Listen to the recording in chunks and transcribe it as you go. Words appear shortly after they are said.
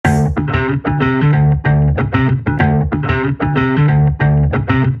We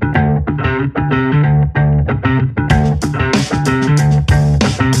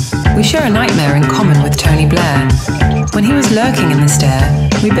share a nightmare in common with Tony Blair. When he was lurking in the stair,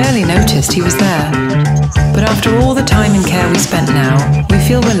 we barely noticed he was there. But after all the time and care we spent now, we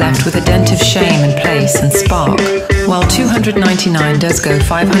feel we're left with a dent of shame and place and spark. While 299 does go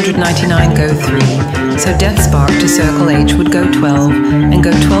 599 go 3, so death spark to circle H would go 12, and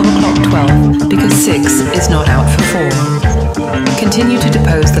go 12 o'clock 12, because 6 is not out for 4. Continue to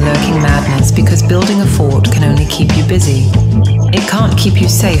depose the lurking madness, because building a fort can only keep you busy. It can't keep you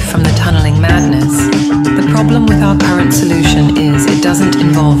safe from the tunneling madness. The problem with our current solution is it doesn't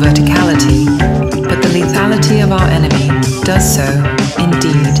involve verticality, but the lethality of our enemy does so,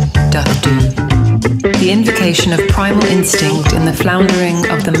 indeed, doth do. The invocation of primal instinct in the floundering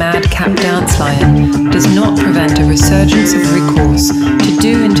of the madcap dance lion does not prevent a resurgence of recourse to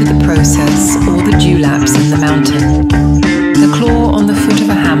do into the process all the dewlaps in the mountain. The claw on the foot of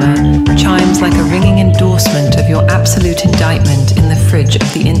a hammer chimes like a ringing endorsement of your absolute indictment in the fridge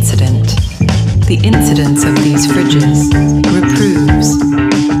of the incident. The incidence of these fridges reproves.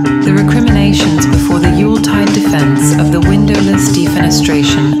 The recriminations before the Yuletide defense of the windowless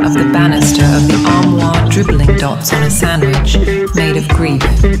defenestration of the banister of the armoire dribbling dots on a sandwich made of grief.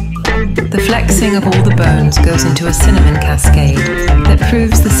 The flexing of all the bones goes into a cinnamon cascade that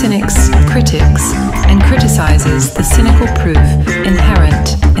proves the cynic's critics and criticizes the cynical proof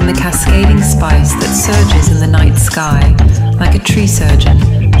inherent in the cascading spice that surges in the night sky like a tree surgeon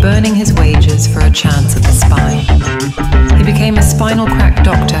burning his wages for a chance at the spine. He became a spinal crack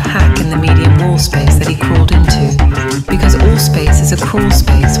doctor hack in the medium wall space that he crawled into, because all space is a crawl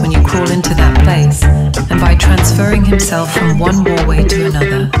space when you crawl into that place, and by transferring himself from one wallway to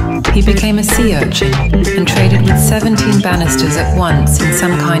another, he became a sea urchin and traded with 17 banisters at once in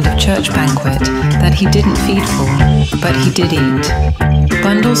some kind of church banquet that he didn't feed for, but he did eat.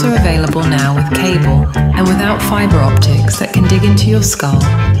 Bundles are available now with cable and without fiber optics that can dig into your skull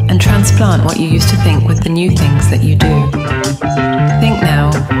and transplant what you used to think with the new things that you do. Think now,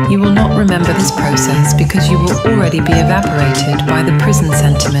 you will not remember this process because you will already be evaporated by the prison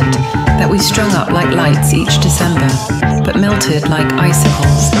sentiment that we strung up like lights each December, but melted like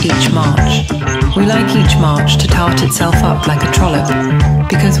icicles each March. We like each March to tart itself up like a trollop,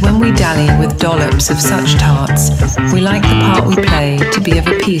 because when we dally with dollops of such tarts, we like the part we play to be of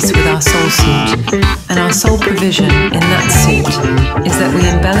a piece with our soul suit, and our sole provision in that suit is that we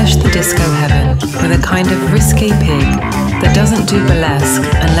embellish the disco heaven with a kind of risque pig that doesn't do burlesque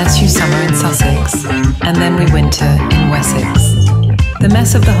unless you summer in Sussex, and then we winter in Wessex. The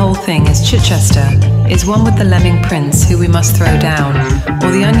mess of the whole thing is Chichester is one with the lemming prince who we must throw down, or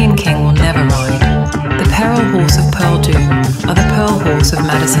the Onion King will never ride. The peril horse of Pearl Doom, or the pearl horse of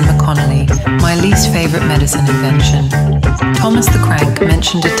Madison McConnelly, my least favourite medicine invention. Thomas the Crank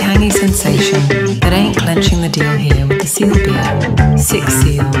mentioned a tangy sensation that ain't clenching the deal here with the seal beer. 6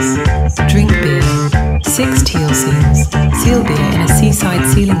 seals. Drink beer. 6 teal seals. Seal beer in a seaside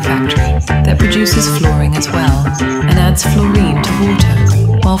sealing factory that produces flooring as well and adds fluorine to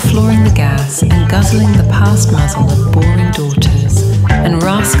water, while flooring the gas and guzzling the past muzzle of boring daughters and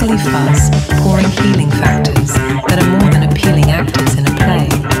rascally fuzz pouring healing factors that are more than appealing actors in a play.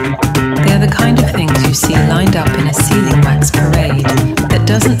 They are the kind of things you see lined up in a sealing wax parade that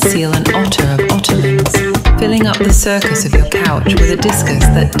doesn't seal an otter of ottomans, filling up the circus of your couch with a discus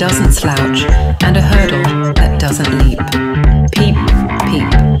that doesn't slouch and a hurdle that doesn't leap. Peep, peep.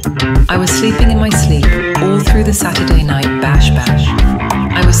 I was sleeping in my sleep all through the Saturday night bash bash.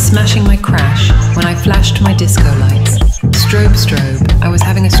 I was smashing my crash when I flashed my disco lights. Strobe, strobe. I was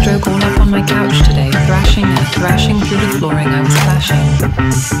having a stroke all up on my couch today, thrashing and thrashing through the flooring I was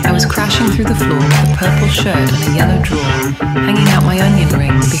flashing. I was crashing through the floor with a purple shirt and a yellow drawer, hanging out my onion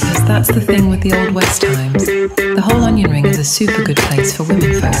ring, because that's the thing with the Old West times. The whole onion ring is a super good place for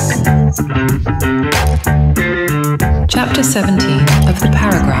women folk. Chapter 17 of the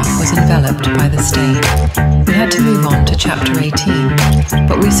paragraph was enveloped by the stain. We had to move on to chapter 18,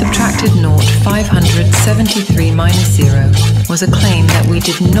 but we subtracted 0. 573 minus 0 was a claim that we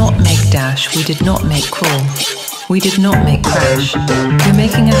did not make dash, we did not make crawl. We did not make crash. You're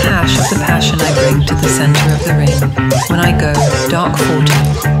making a hash of the passion I bring to the center of the ring. When I go, dark 40.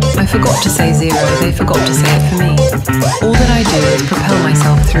 I forgot to say 0, they forgot to say it for me. All that I do is propel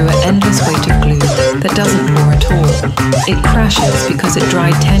myself through an endless weight of glue that doesn't pour at all. It crashes because it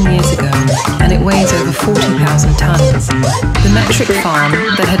dried 10 years ago, and it weighs over 40,000 tons. The metric farm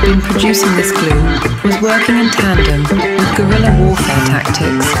that had been producing this glue was working in tandem with guerrilla warfare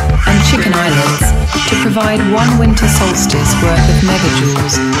tactics and chicken islands to provide one winter solstice worth of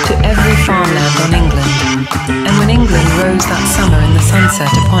megajoules to every lose that summer in the sunset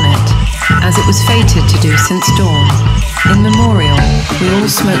upon it, as it was fated to do since dawn. In memorial, we all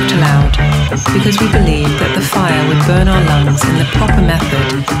smoked aloud, because we believed that the fire would burn our lungs in the proper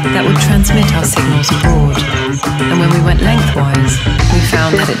method that would transmit our signals abroad. And when we went lengthwise, we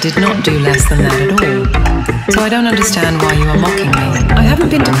found that it did not do less than that at all. So I don't understand why you are mocking me. I haven't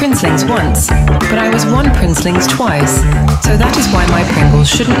been to Prinsling's once, but I was one Prinsling's twice, so that is why my Pringles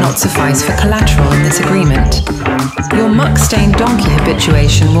shouldn't not suffice for collateral in this agreement. Your muck-stained donkey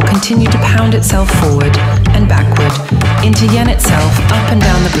habituation will continue to pound itself forward and backward, into yen itself up and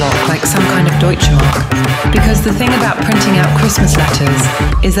down the block like some kind of Deutschemark. Because the thing about printing out Christmas letters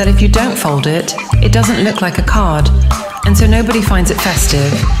is that if you don't fold it, it doesn't look like a card, and so nobody finds it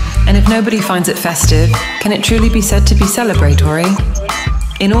festive. And if nobody finds it festive, can it truly be said to be celebratory?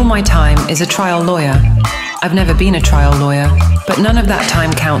 In all my time as a trial lawyer, I've never been a trial lawyer, but none of that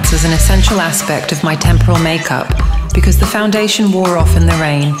time counts as an essential aspect of my temporal makeup, because the foundation wore off in the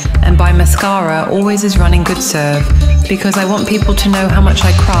rain, and by mascara always is running good serve, because I want people to know how much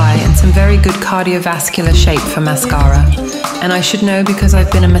I cry, and some very good cardiovascular shape for mascara. And I should know because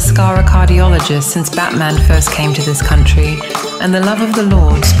I've been a mascara cardiologist since Batman first came to this country, and the love of the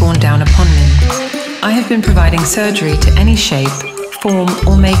Lord spawned down upon me. I have been providing surgery to any shape, form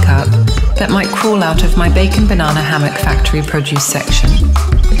or makeup that might crawl out of my bacon banana hammock factory produce section.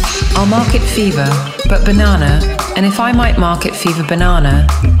 I'll market fever, but banana, and if I might market fever banana,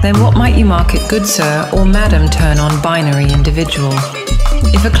 then what might you market good sir or madam turn on binary individual?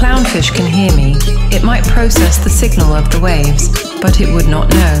 If a clownfish can hear me, it might process the signal of the waves, but it would not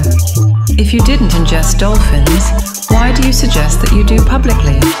know. If you didn't ingest dolphins, why do you suggest that you do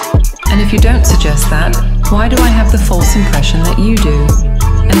publicly? And if you don't suggest that, why do I have the false impression that you do?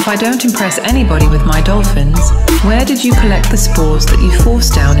 And if I don't impress anybody with my dolphins, where did you collect the spores that you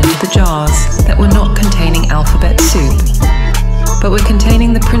forced down into the jars that were not containing alphabet soup, but were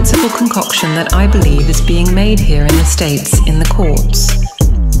containing the principal concoction that I believe is being made here in the States in the courts?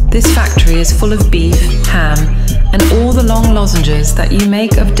 This factory is full of beef, ham, and all the long lozenges that you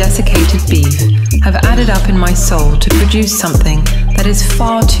make of desiccated beef have added up in my soul to produce something that is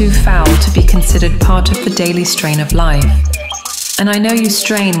far too foul to be considered part of the daily strain of life. And I know you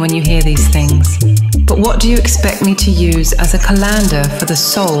strain when you hear these things, but what do you expect me to use as a colander for the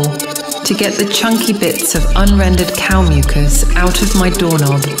soul to get the chunky bits of unrendered cow mucus out of my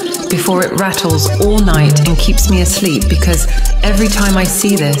doorknob before it rattles all night and keeps me asleep? Because every time I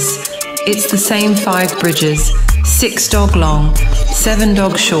see this, it's the same 5 bridges, 6 dog long, 7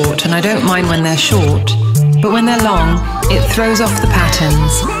 dog short, and I don't mind when they're short, but when they're long, it throws off the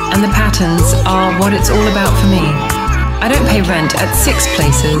patterns, and the patterns are what it's all about for me. I don't pay rent at 6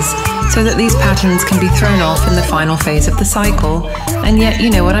 places so that these patterns can be thrown off in the final phase of the cycle, and yet you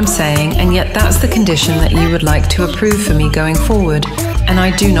know what I'm saying, and yet that's the condition that you would like to approve for me going forward, and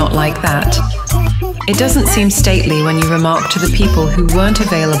I do not like that. It doesn't seem stately when you remark to the people who weren't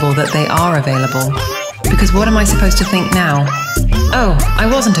available that they are available, because what am I supposed to think now? Oh, I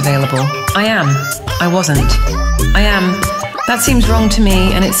wasn't available. I am. I wasn't. I am. That seems wrong to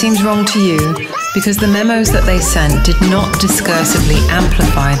me, and it seems wrong to you, because the memos that they sent did not discursively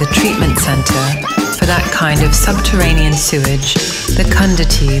amplify the treatment center for that kind of subterranean sewage, the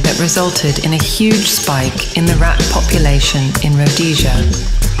cundity that resulted in a huge spike in the rat population in Rhodesia.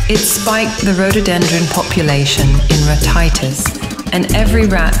 It spiked the rhododendron population in ratitis, and every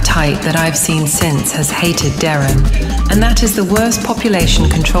rat tight that I've seen since has hated Darren, and that is the worst population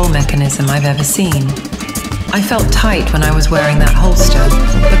control mechanism I've ever seen. I felt tight when I was wearing that holster,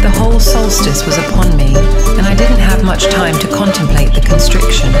 but the whole solstice was upon me, and I didn't have much time to contemplate the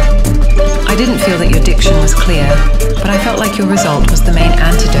constriction. I didn't feel that your diction was clear, but I felt like your result was the main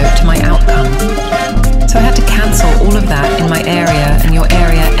antidote to my outcome. So I had to cancel all of that in my area, and your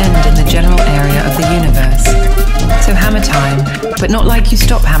area end in the general area of the universe. So hammer time, but not like you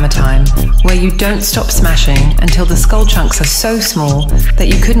stop hammer time, where you don't stop smashing until the skull chunks are so small that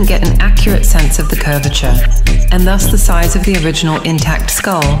you couldn't get an accurate sense of the curvature, and thus the size of the original intact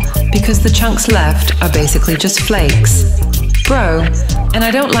skull, because the chunks left are basically just flakes. Bro, and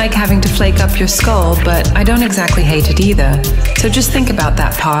I don't like having to flake up your skull, but I don't exactly hate it either, so just think about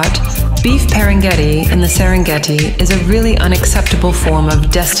that part. Beef Perengeti in the Serengeti is a really unacceptable form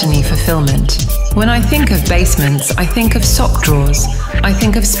of destiny fulfillment. When I think of basements, I think of sock drawers, I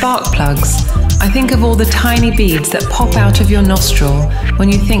think of spark plugs, I think of all the tiny beads that pop out of your nostril when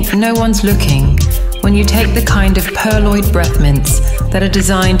you think no one's looking, when you take the kind of perloid breath mints that are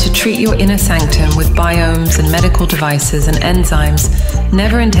designed to treat your inner sanctum with biomes and medical devices and enzymes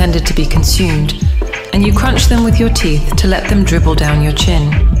never intended to be consumed, and you crunch them with your teeth to let them dribble down your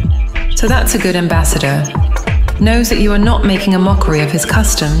chin. So that's a good ambassador. knows that you are not making a mockery of his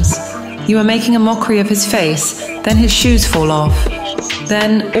customs. You are making a mockery of his face, then his shoes fall off.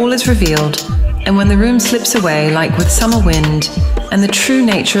 Then all is revealed, and when the room slips away like with summer wind, and the true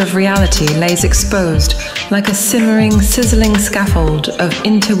nature of reality lays exposed like a simmering, sizzling scaffold of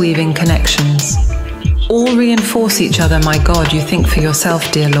interweaving connections. All reinforce each other, my God, you think for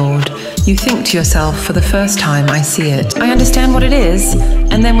yourself, dear Lord. You think to yourself, for the first time I see it. I understand what it is,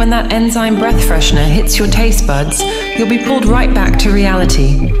 and then when that enzyme breath freshener hits your taste buds, you'll be pulled right back to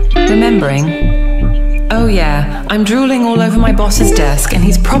reality, remembering, oh yeah, I'm drooling all over my boss's desk and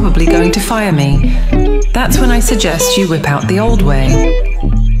he's probably going to fire me. That's when I suggest you whip out the old way.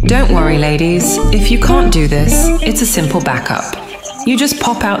 Don't worry, ladies, if you can't do this, it's a simple backup. You just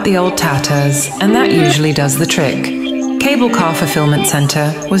pop out the old tatters, and that usually does the trick. Cable Car Fulfillment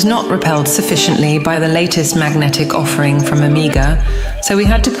Center was not repelled sufficiently by the latest magnetic offering from Amiga, so we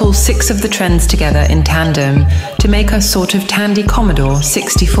had to pull 6 of the trends together in tandem to make us sort of Tandy Commodore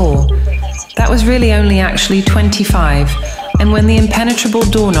 64. That was really only actually 25, and when the impenetrable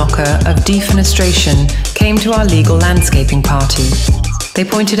door knocker of defenestration came to our legal landscaping party, they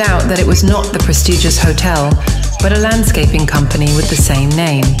pointed out that it was not the prestigious hotel, but a landscaping company with the same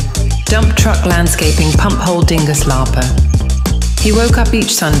name, Dump Truck Landscaping Pump Hole Dingus Larper. He woke up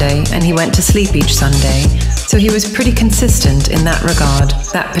each Sunday and he went to sleep each Sunday, so he was pretty consistent in that regard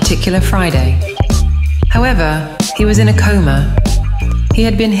that particular Friday. However, he was in a coma. He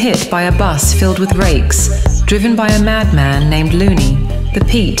had been hit by a bus filled with rakes, driven by a madman named Looney, the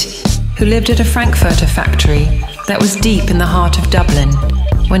Pete, who lived at a Frankfurter factory that was deep in the heart of Dublin.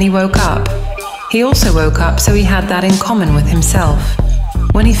 When he woke up, he also woke up, so he had that in common with himself.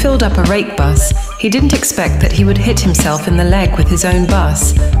 When he filled up a rake bus, he didn't expect that he would hit himself in the leg with his own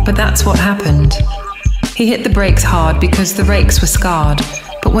bus, but that's what happened. He hit the brakes hard because the rakes were scarred,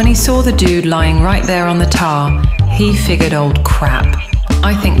 but when he saw the dude lying right there on the tar, he figured, old crap,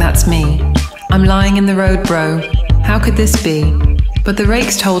 I think that's me. I'm lying in the road, bro. How could this be? But the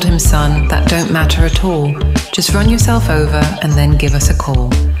rakes told him, son, that don't matter at all. Just run yourself over and then give us a call.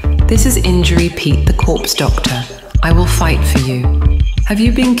 This is Injury Pete, the corpse doctor. I will fight for you. Have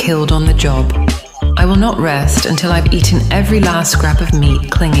you been killed on the job? I will not rest until I've eaten every last scrap of meat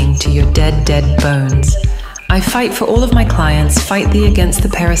clinging to your dead bones. I fight for all of my clients, fight thee against the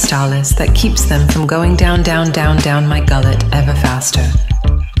peristalsis that keeps them from going down my gullet ever faster.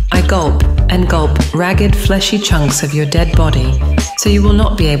 I gulp and gulp ragged, fleshy chunks of your dead body, so you will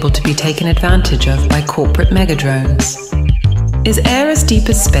not be able to be taken advantage of by corporate megadrones. Is air as deep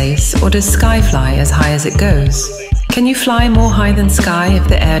as space, or does sky fly as high as it goes? Can you fly more high than sky if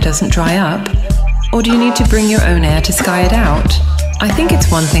the air doesn't dry up? Or do you need to bring your own air to sky it out? I think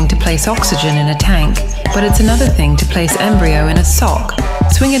it's one thing to place oxygen in a tank, but it's another thing to place embryo in a sock,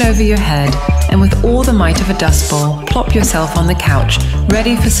 swing it over your head, and with all the might of a dust ball, plop yourself on the couch,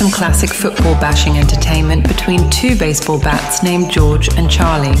 ready for some classic football bashing entertainment between 2 baseball bats named George and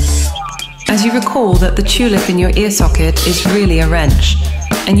Charlie. As you recall that the tulip in your ear socket is really a wrench,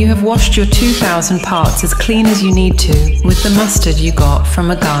 and you have washed your 2,000 parts as clean as you need to with the mustard you got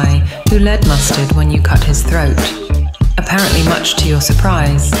from a guy who led mustard when you cut his throat. Apparently much to your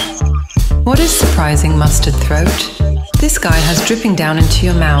surprise. What is surprising, mustard throat? This guy has dripping down into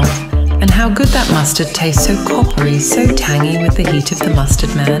your mouth, and how good that mustard tastes, so coppery, so tangy with the heat of the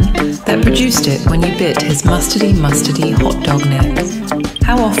mustard man that produced it when you bit his mustardy hot dog neck.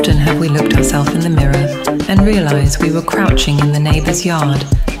 How often have we looked ourselves in the mirror and realized we were crouching in the neighbor's yard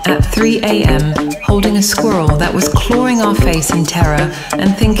at 3 a.m. holding a squirrel that was clawing our face in terror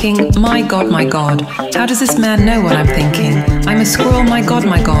and thinking, my God, how does this man know what I'm thinking? I'm a squirrel, my God,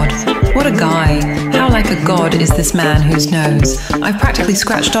 what a guy. How like a god is this man whose nose I've practically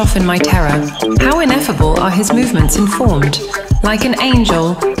scratched off in my terror. How ineffable are his movements informed. Like an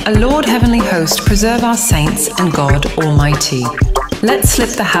angel, a Lord heavenly host, preserve our saints and God Almighty. Let's slip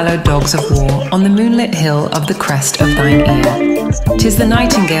the hallowed dogs of war on the moonlit hill of the crest of thine ear. 'Tis the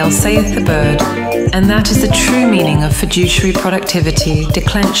nightingale, saith the bird, and that is the true meaning of fiduciary productivity,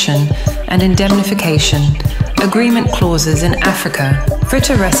 declension, and indemnification, agreement clauses in Africa,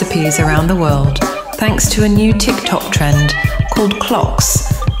 fritter recipes around the world, thanks to a new TikTok trend called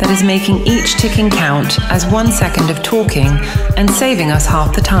clocks that is making each ticking count as 1 second of talking and saving us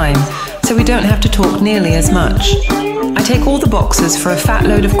half the time, so we don't have to talk nearly as much. I take all the boxes for a fat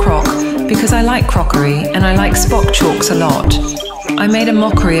load of crock because I like crockery and I like Spock chalks a lot. I made a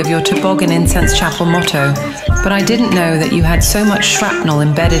mockery of your Toboggan Incense Chapel motto, but I didn't know that you had so much shrapnel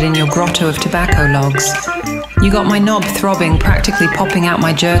embedded in your grotto of tobacco logs. You got my knob throbbing, practically popping out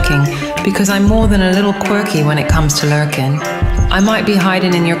my jerking, because I'm more than a little quirky when it comes to lurking. I might be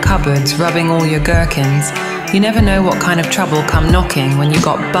hiding in your cupboards, rubbing all your gherkins, You never know what kind of trouble come knocking when you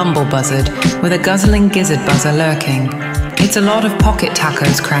got bumble buzzard with a guzzling gizzard buzzer lurking. It's a lot of pocket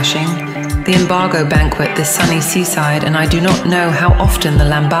tacos crashing. The embargo banquet this sunny seaside, and I do not know how often the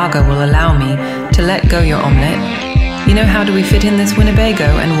lambago will allow me to let go your omelette. You know, how do we fit in this Winnebago,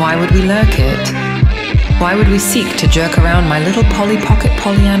 and why would we lurk it? Why would we seek to jerk around my little Polly Pocket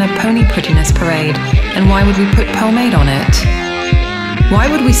Pollyanna pony prettiness parade, and why would we put pomade on it? Why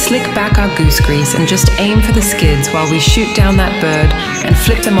would we slick back our goose grease and just aim for the skids while we shoot down that bird and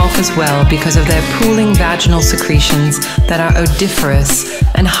flip them off as well because of their pooling vaginal secretions that are odoriferous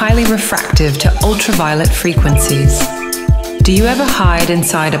and highly refractive to ultraviolet frequencies? Do you ever hide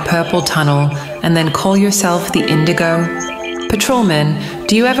inside a purple tunnel and then call yourself the Indigo? Patrolmen,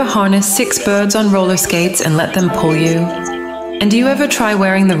 do you ever harness 6 birds on roller skates and let them pull you? And do you ever try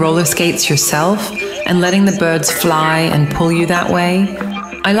wearing the roller skates yourself and letting the birds fly and pull you that way?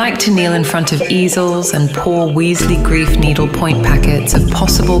 I like to kneel in front of easels and pour Weasley grief needle point packets of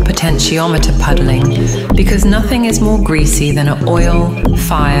possible potentiometer puddling, because nothing is more greasy than an oil,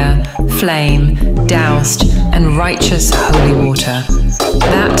 fire, flame, doused, and righteous holy water.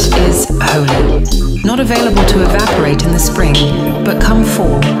 That is holy. Not available to evaporate in the spring, but come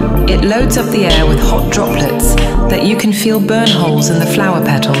fall, it loads up the air with hot droplets that you can feel burn holes in the flower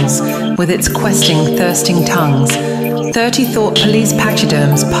petals with its questing, thirsting tongues. 30 thought police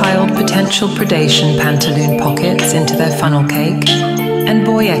pachyderms piled potential predation pantaloon pockets into their funnel cake. And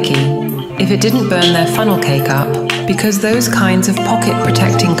boyeki, if it didn't burn their funnel cake up, because those kinds of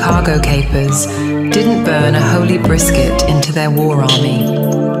pocket-protecting cargo capers didn't burn a holy brisket into their war army.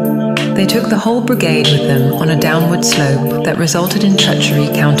 They took the whole brigade with them on a downward slope that resulted in treachery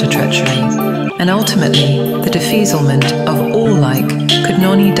counter-treachery, and ultimately the defeaselment of all like could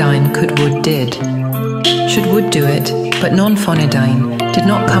nonidine could wood did. Should wood do it, but non-phonidine did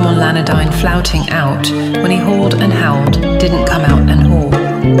not come on Lanodine flouting out when he hauled and howled, didn't come out and haul.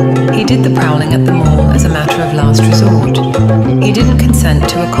 He did the prowling at the mall as a matter of last resort. He didn't consent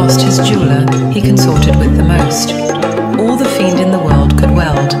to accost his jeweler, he consorted with the most. All the fiend in the world could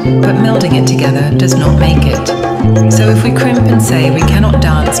weld, but melding it together does not make it. So if we crimp and say we cannot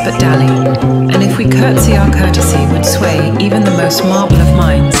dance but dally, and if we curtsy our courtesy would sway even the most marble of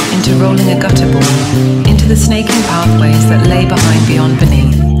minds into rolling a gutter ball, into the snaking pathways that lay behind beyond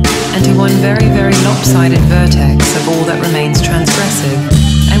beneath, and to one very, very lopsided vertex of all that remains transgressive,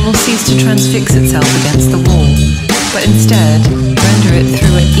 and will cease to transfix itself against the wall, but instead render it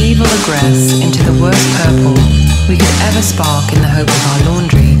through an evil egress into the worst purple we could ever spark in the hope of our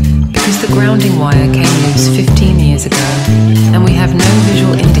laundry, because the grounding wire came loose 15 years ago, and we have no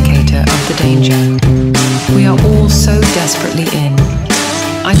visual indicator of the danger. We are all so desperately in.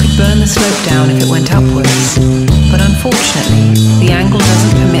 I could burn the slope down if it went upwards, but unfortunately, the angle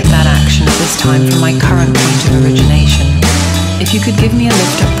doesn't permit that action at this time from my current point of origination. If you could give me a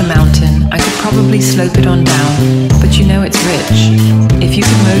lift up the mountain, I could probably slope it on down, but you know it's rich. If you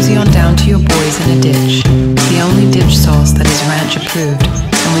could mosey on down to your boys in a ditch, the only ditch sauce that is ranch approved,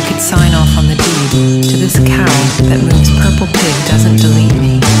 and we could sign off on the deed to this cow that moves Purple Pig doesn't delete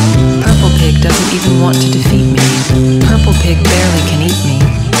me. Purple Pig doesn't even want to defeat me. Purple Pig barely can eat me,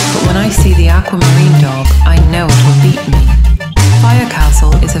 but when I see the aquamarine dog, I know it will beat me. Fire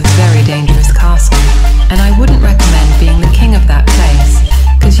Castle is a very dangerous castle, and I wouldn't recommend being the king of that place,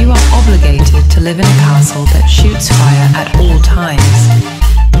 because you are obligated to live in a castle that shoots fire at all times.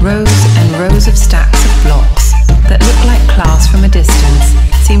 Rows and rows of stacks of blocks that look like glass from a distance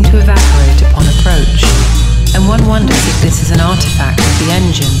seem to evaporate upon approach, and one wonders if this is an artifact of the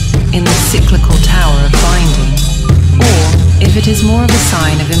engine in the cyclical tower of binding, or if it is more of a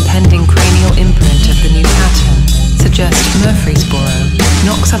sign of impending cranial imprint of the new pattern. Suggest Murfreesboro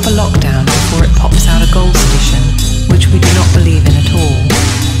knocks up a lockdown before it pops out a gold edition, which we do not believe in at all.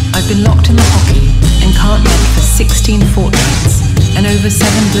 I've been locked in the hockey and can't mend for 16 fortnights, and over 7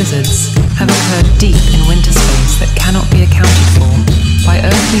 blizzards have occurred deep in winter space that cannot be accounted for. By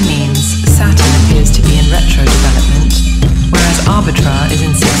earthly means, Saturn appears to be in retro development, whereas Arbitra is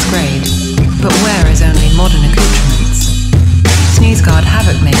in 6th grade, but where is only modern accoutrements. Sneezeguard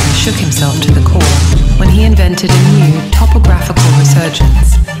Havoc-Maker shook himself to the core when he invented a new topographical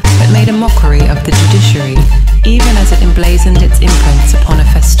resurgence that made a mockery of the judiciary, even as it emblazoned its imprints upon a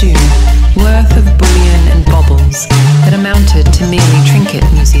festoon worth of bullion and baubles that amounted to merely trinket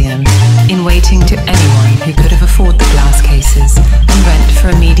museum, in waiting to anyone who could have afforded the glass cases and rent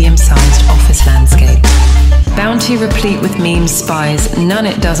for a medium-sized office landscape. Bounty replete with memes spies, none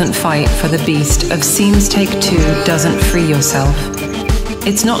it doesn't fight for the beast of seams take 2 doesn't free yourself.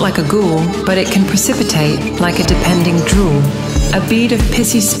 It's not like a ghoul, but it can precipitate like a depending drool. a bead of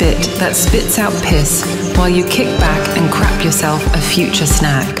pissy spit that spits out piss while you kick back and crap yourself a future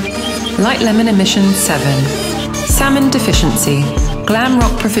snack. Light lemon emission 7. Salmon deficiency. Glam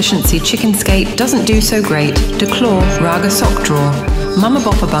rock proficiency chicken skate doesn't do so great. Declaw raga sock drawer. Mama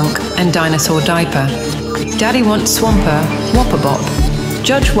bopper bunk and dinosaur diaper. Daddy wants swamper whopper bop.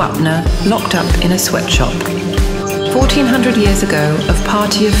 Judge Wapner locked up in a sweatshop. 1400 years ago, of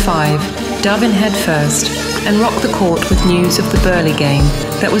party of 5, dove in head first, and rock the court with news of the Burley game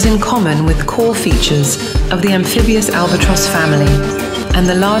that was in common with core features of the amphibious albatross family and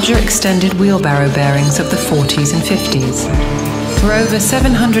the larger extended wheelbarrow bearings of the 40s and 50s. Were over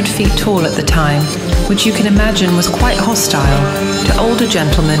 700 feet tall at the time, which you can imagine was quite hostile to older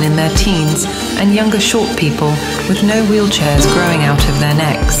gentlemen in their teens and younger short people with no wheelchairs growing out of their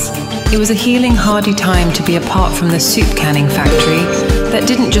necks. It was a healing, hardy time to be apart from the soup canning factory that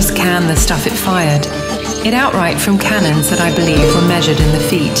didn't just can the stuff it fired. It outright from cannons that I believe were measured in the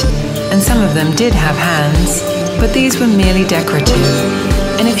feet, and some of them did have hands, but these were merely decorative.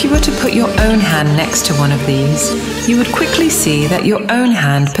 And if you were to put your own hand next to one of these, you would quickly see that your own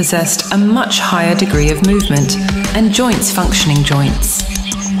hand possessed a much higher degree of movement and joints functioning joints.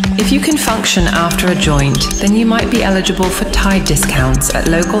 If you can function after a joint, then you might be eligible for Tide discounts at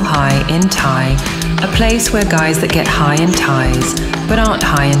Local High in Thai, a place where guys that get high in ties, but aren't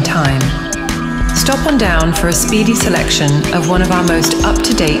high in time. Stop on down for a speedy selection of one of our most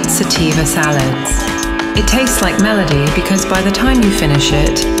up-to-date sativa salads. It tastes like melody because by the time you finish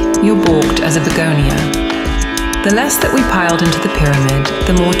it, you're balked as a begonia. The less that we piled into the pyramid,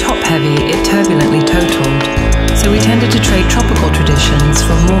 the more top-heavy it turbulently totaled, so we tended to trade tropical traditions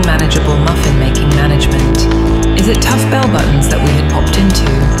for more manageable muffin-making management. Is it tough bell buttons that we had popped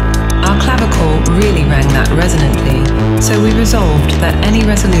into? Our clavicle really rang that resonantly, so we resolved that any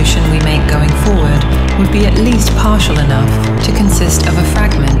resolution we make going forward would be at least partial enough to consist of a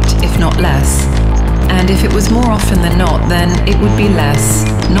fragment, if not less. And if it was more often than not, then it would be less,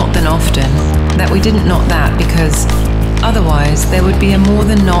 not than often, that we didn't knot that because otherwise there would be a more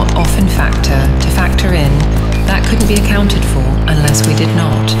than not often factor to factor in that couldn't be accounted for unless we did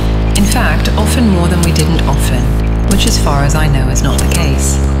not. In fact, often more than we didn't often, which as far as I know is not the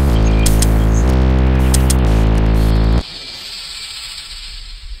case.